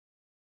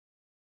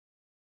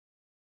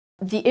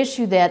The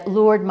issue that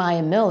lured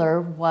Maya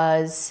Miller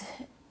was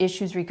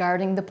issues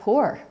regarding the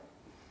poor.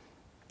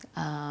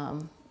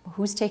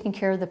 Who's taking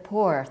care of the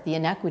poor? The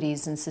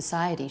inequities in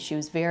society. She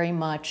was very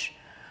much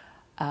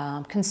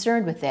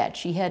concerned with that.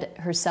 She had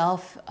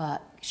herself,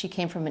 she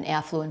came from an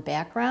affluent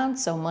background,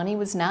 so money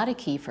was not a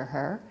key for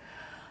her.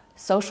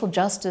 Social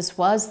justice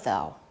was,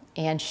 though,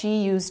 and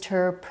she used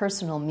her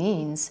personal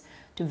means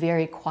to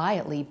very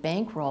quietly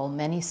bankroll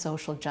many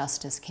social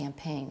justice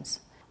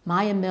campaigns.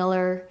 Maya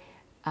Miller,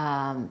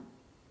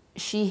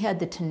 she had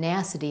the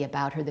tenacity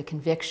about her, the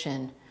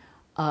conviction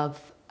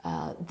of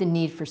the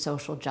need for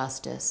social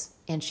justice,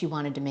 and she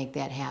wanted to make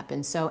that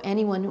happen. So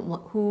anyone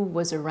who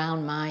was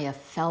around Maya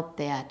felt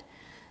that,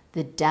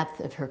 the depth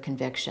of her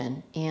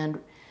conviction, and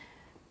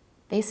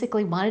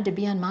basically wanted to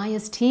be on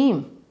Maya's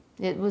team.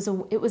 It was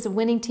a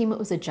winning team, it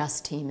was a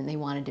just team, and they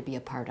wanted to be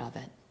a part of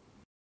it.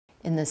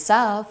 In the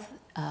South,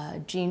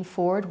 Jean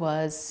Ford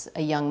was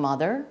a young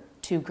mother,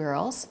 2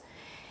 girls,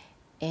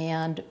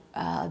 and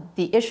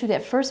the issue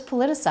that first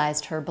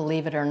politicized her,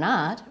 believe it or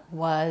not,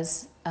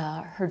 was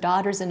her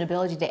daughter's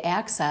inability to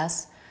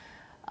access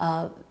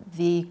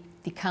the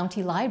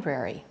county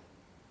library,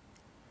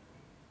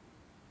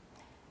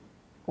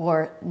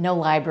 or no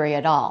library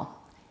at all.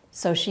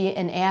 So she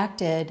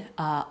enacted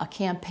a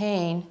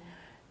campaign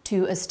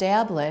to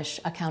establish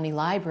a county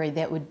library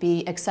that would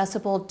be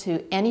accessible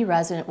to any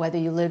resident, whether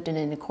you lived in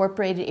an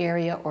incorporated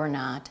area or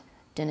not,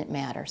 didn't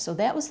matter. So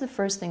that was the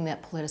first thing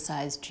that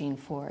politicized Jean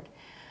Ford.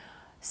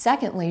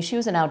 Secondly, she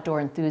was an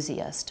outdoor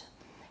enthusiast,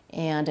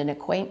 and an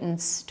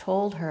acquaintance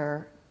told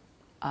her,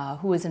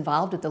 who was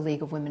involved with the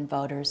League of Women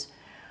Voters,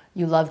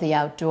 "You love the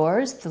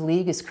outdoors. The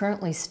League is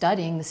currently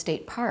studying the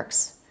state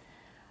parks.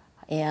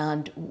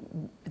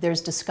 And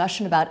there's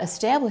discussion about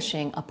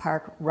establishing a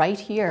park right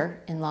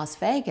here in Las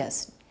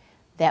Vegas."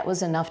 That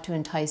was enough to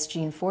entice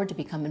Jean Ford to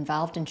become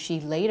involved, and she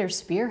later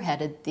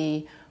spearheaded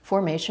the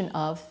formation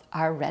of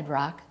our Red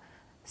Rock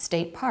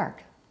State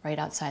Park right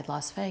outside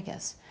Las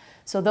Vegas.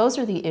 So those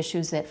are the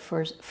issues that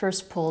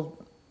first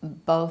pulled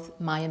both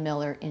Maya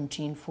Miller and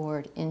Jean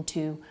Ford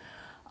into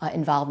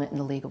involvement in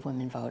the League of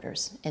Women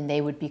Voters. And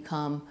they would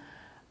become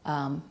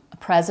a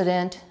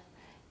president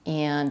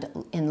and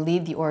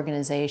lead the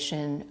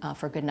organization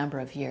for a good number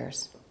of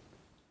years.